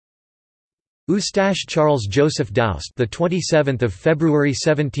Eustache Charles Joseph Doust, the 27th of February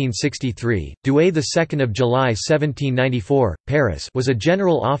 1763, Douai the 2nd of July 1794, Paris, was a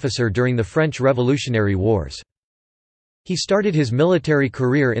general officer during the French Revolutionary Wars. He started his military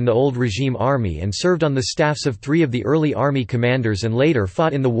career in the Old Regime Army and served on the staffs of 3 of the early army commanders and later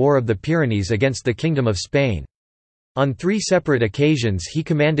fought in the War of the Pyrenees against the Kingdom of Spain. On 3 separate occasions he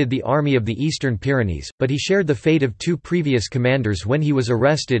commanded the Army of the Eastern Pyrenees, but he shared the fate of 2 previous commanders when he was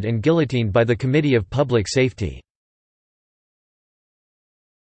arrested and guillotined by the Committee of Public Safety.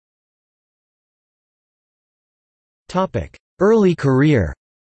 Early career.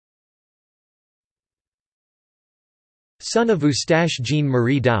 Son of Eustache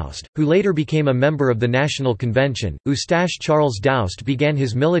Jean-Marie Doust, who later became a member of the National Convention, Eustache Charles Doust began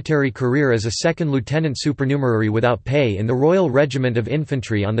his military career as a second lieutenant supernumerary without pay in the Royal Regiment of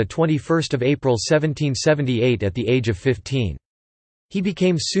Infantry on 21 April 1778 at the age of 15. He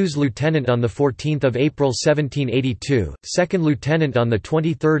became sous-lieutenant on 14 April 1782, second lieutenant on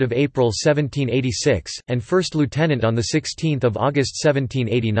 23 April 1786, and first lieutenant on 16 August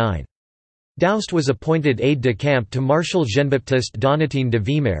 1789. Doust was appointed aide-de-camp to Marshal Jean-Baptiste Donatien de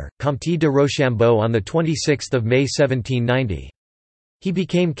Vimare, Comte de Rochambeau on 26 May 1790. He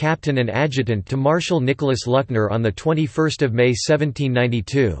became captain and adjutant to Marshal Nicolas Luckner on 21 May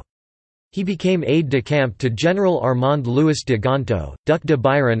 1792. He became aide-de-camp to General Armand Louis de Gontaut, Duc de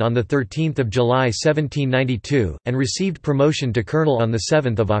Biron on 13 July 1792, and received promotion to colonel on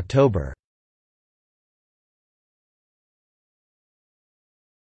 7 October.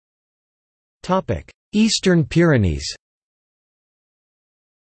 Eastern Pyrenees.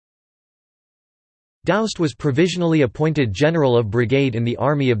 Doust was provisionally appointed General of Brigade in the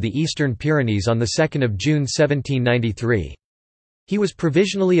Army of the Eastern Pyrenees on 2 June 1793. He was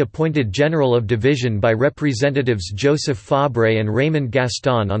provisionally appointed General of Division by Representatives Joseph Fabre and Raymond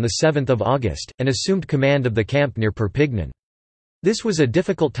Gaston on 7 August, and assumed command of the camp near Perpignan. This was a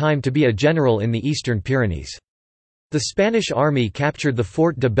difficult time to be a general in the Eastern Pyrenees. The Spanish army captured the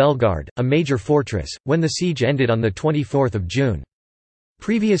Fort de Bellegarde, a major fortress, when the siege ended on 24 June.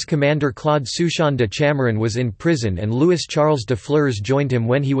 Previous commander Claude Souchon de Chameron was in prison and Louis Charles de Flers joined him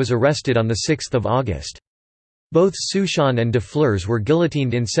when he was arrested on 6 August. Both Souchon and de Flers were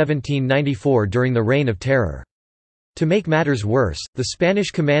guillotined in 1794 during the Reign of Terror. To make matters worse, the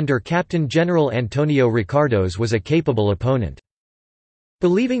Spanish commander Captain General Antonio Ricardos was a capable opponent.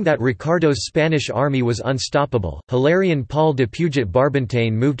 Believing that Ricardo's Spanish army was unstoppable, Hilarion Paul de Puget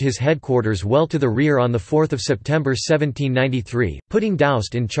Barbentane moved his headquarters well to the rear on 4 September 1793, putting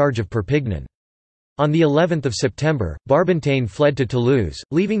Doust in charge of Perpignan. On the 11th of September, Barbentane fled to Toulouse,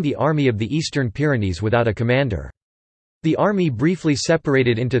 leaving the Army of the Eastern Pyrenees without a commander. The army briefly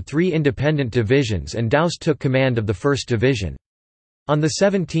separated into 3 independent divisions and Doust took command of the 1st Division. On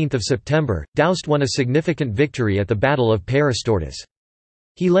 17 September, Doust won a significant victory at the Battle of Perestortas.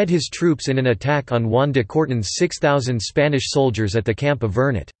 He led his troops in an attack on Juan de Courten's 6,000 Spanish soldiers at the camp of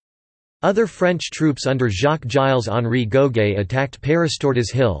Vernet. Other French troops under Jacques-Gilles-Henri Goguet attacked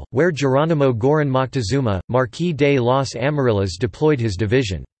Perestortas Hill, where Geronimo Gorin Moctezuma, Marquis de Las Amarillas deployed his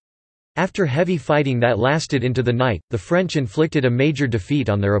division. After heavy fighting that lasted into the night, the French inflicted a major defeat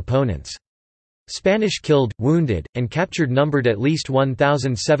on their opponents. Spanish killed, wounded, and captured numbered at least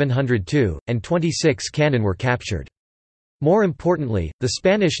 1,702, and 26 cannon were captured. More importantly, the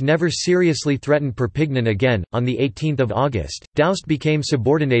Spanish never seriously threatened Perpignan again. On 18 August, Doust became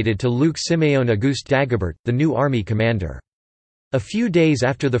subordinated to Luc Siméon Auguste Dagobert, the new army commander. A few days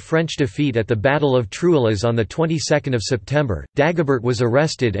after the French defeat at the Battle of Truillas on the 22nd of September, Dagobert was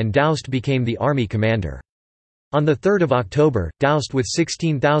arrested and Doust became the army commander. On 3 October, Doust with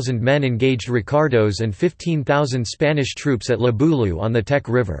 16,000 men engaged Ricardos and 15,000 Spanish troops at La Boulou on the Tech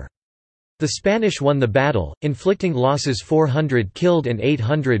River. The Spanish won the battle, inflicting losses 400 killed and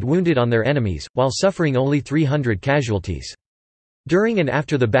 800 wounded on their enemies, while suffering only 300 casualties. During and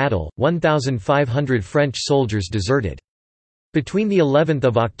after the battle, 1,500 French soldiers deserted. Between the 11th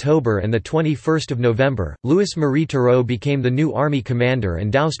of October and the 21st of November, Louis-Marie Turreau became the new army commander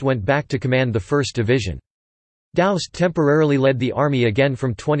and Doust went back to command the 1st Division. Doust temporarily led the army again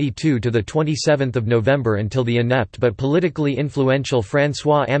from 22 to 27 November until the inept but politically influential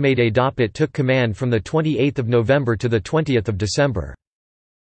François-Amédée Doppet took command from 28 November to 20 December.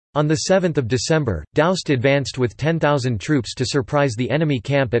 On 7 December, Doust advanced with 10,000 troops to surprise the enemy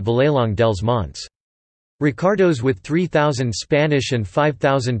camp at Vallelongue-dels-Monts. Ricardos with 3,000 Spanish and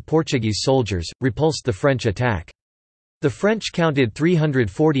 5,000 Portuguese soldiers, repulsed the French attack. The French counted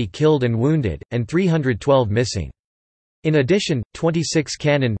 340 killed and wounded, and 312 missing. In addition, 26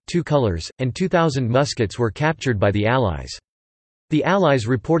 cannon, 2 colours, and 2,000 muskets were captured by the Allies. The Allies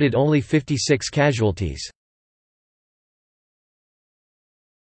reported only 56 casualties.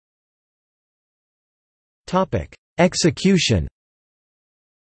 Execution.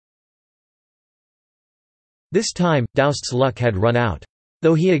 This time, D'Aust's luck had run out.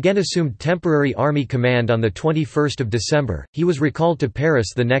 Though he again assumed temporary army command on 21 December, he was recalled to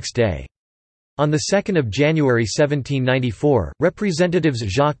Paris the next day. On 2 January 1794, Representatives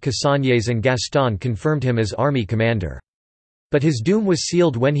Jacques Cassagnes and Gaston confirmed him as army commander. But his doom was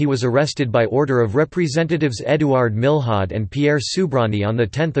sealed when he was arrested by order of Representatives Édouard Milhaud and Pierre Soubrany on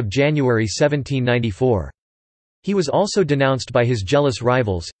 10 January 1794. He was also denounced by his jealous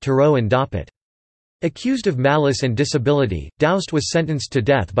rivals, Turreau and Doppet. Accused of malice and disability, D'Aust was sentenced to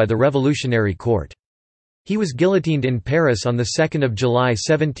death by the Revolutionary Court. He was guillotined in Paris on 2 July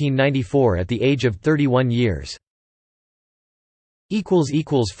 1794 at the age of 31 years.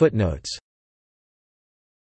 Footnotes